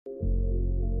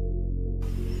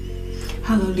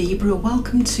Hello Libra,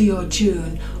 welcome to your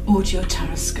June audio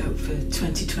tarot for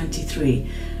 2023.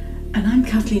 And I'm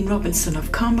Kathleen Robinson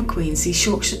of Karma Queens, East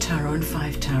Yorkshire Tarot and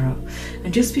 5 Tarot.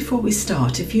 And just before we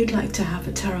start, if you'd like to have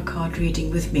a tarot card reading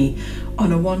with me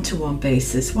on a one-to-one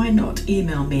basis, why not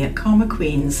email me at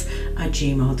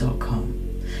karmaqueens@gmail.com.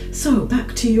 So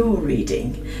back to your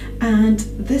reading, and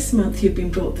this month you've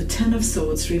been brought the Ten of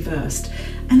Swords reversed,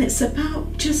 and it's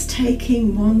about just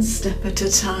taking one step at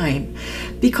a time,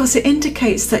 because it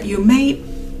indicates that you may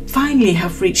finally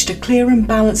have reached a clear and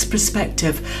balanced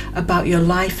perspective about your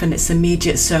life and its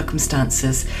immediate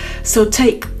circumstances. So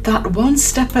take that one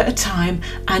step at a time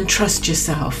and trust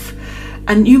yourself.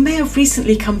 And you may have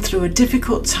recently come through a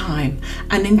difficult time,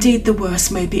 and indeed the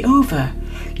worst may be over.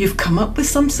 You've come up with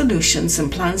some solutions and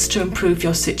plans to improve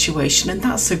your situation, and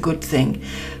that's a good thing.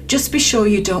 Just be sure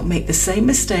you don't make the same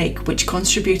mistake which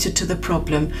contributed to the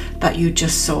problem that you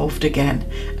just solved again,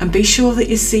 and be sure that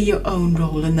you see your own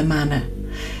role in the matter.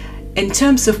 In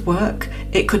terms of work,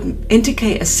 it could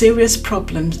indicate a serious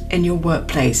problem in your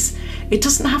workplace. It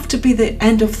doesn't have to be the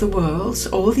end of the world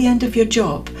or the end of your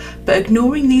job, but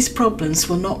ignoring these problems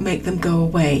will not make them go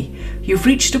away. You've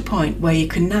reached a point where you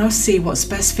can now see what's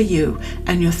best for you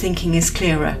and your thinking is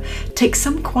clearer. Take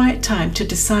some quiet time to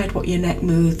decide what your next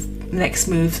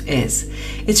move is.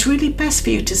 It's really best for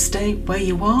you to stay where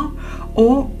you are,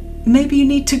 or maybe you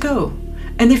need to go.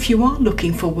 And if you are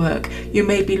looking for work, you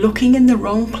may be looking in the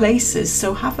wrong places,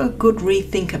 so have a good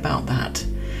rethink about that.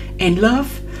 In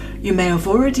love, you may have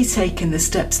already taken the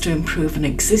steps to improve an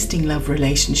existing love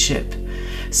relationship,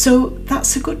 so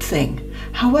that's a good thing.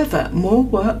 However, more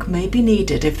work may be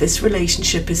needed if this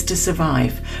relationship is to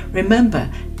survive. Remember,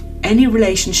 any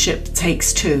relationship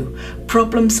takes two.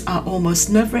 Problems are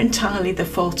almost never entirely the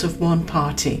fault of one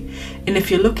party. And if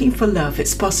you're looking for love,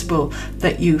 it's possible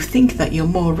that you think that you're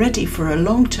more ready for a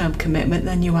long-term commitment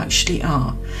than you actually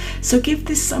are. So give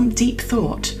this some deep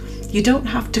thought. You don't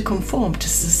have to conform to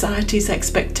society's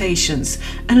expectations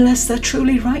unless they're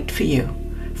truly right for you.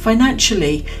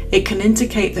 Financially, it can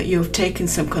indicate that you have taken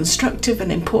some constructive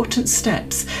and important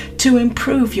steps to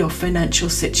improve your financial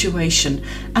situation,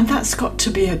 and that's got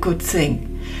to be a good thing,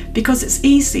 because it's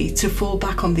easy to fall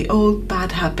back on the old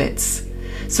bad habits.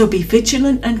 So be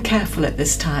vigilant and careful at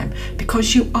this time,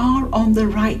 because you are on the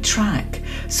right track,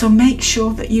 so make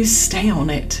sure that you stay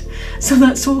on it. So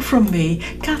that's all from me,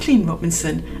 Kathleen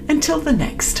Robinson. Until the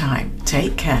next time,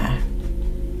 take care.